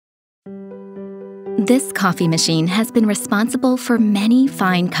This coffee machine has been responsible for many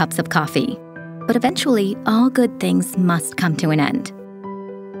fine cups of coffee, but eventually all good things must come to an end.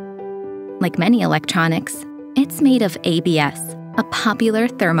 Like many electronics, it's made of ABS, a popular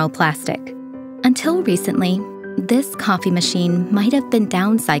thermoplastic. Until recently, this coffee machine might have been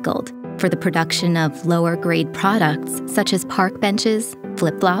downcycled for the production of lower-grade products such as park benches,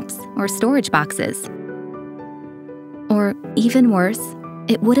 flip-flops, or storage boxes. Or even worse,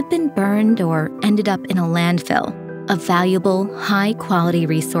 it would have been burned or ended up in a landfill. A valuable, high-quality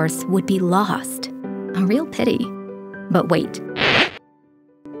resource would be lost. A real pity. But wait.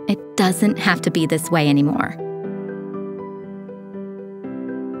 It doesn't have to be this way anymore.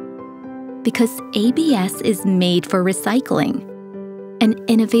 Because ABS is made for recycling. An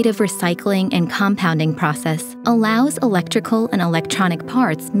innovative recycling and compounding process allows electrical and electronic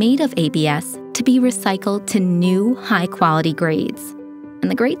parts made of ABS to be recycled to new, high-quality grades. And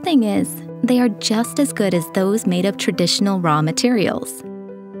the great thing is, they are just as good as those made of traditional raw materials.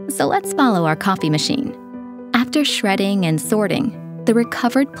 So let's follow our coffee machine. After shredding and sorting, the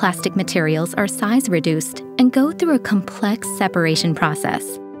recovered plastic materials are size reduced and go through a complex separation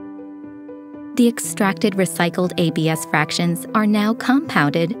process. The extracted recycled ABS fractions are now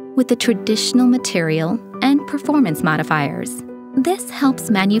compounded with the traditional material and performance modifiers. This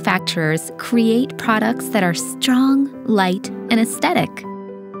helps manufacturers create products that are strong, light, and aesthetic.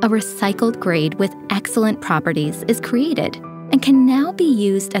 A recycled grade with excellent properties is created and can now be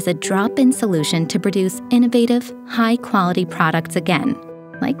used as a drop-in solution to produce innovative, high-quality products again,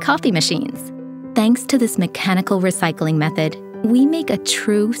 like coffee machines. Thanks to this mechanical recycling method, we make a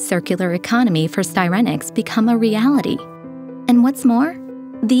true circular economy for styrenics become a reality. And what's more,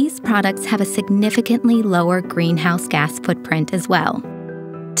 these products have a significantly lower greenhouse gas footprint as well.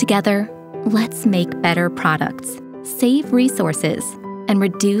 Together, let's make better products, save resources, and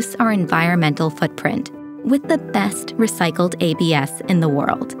reduce our environmental footprint with the best recycled ABS in the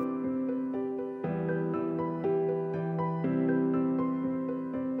world.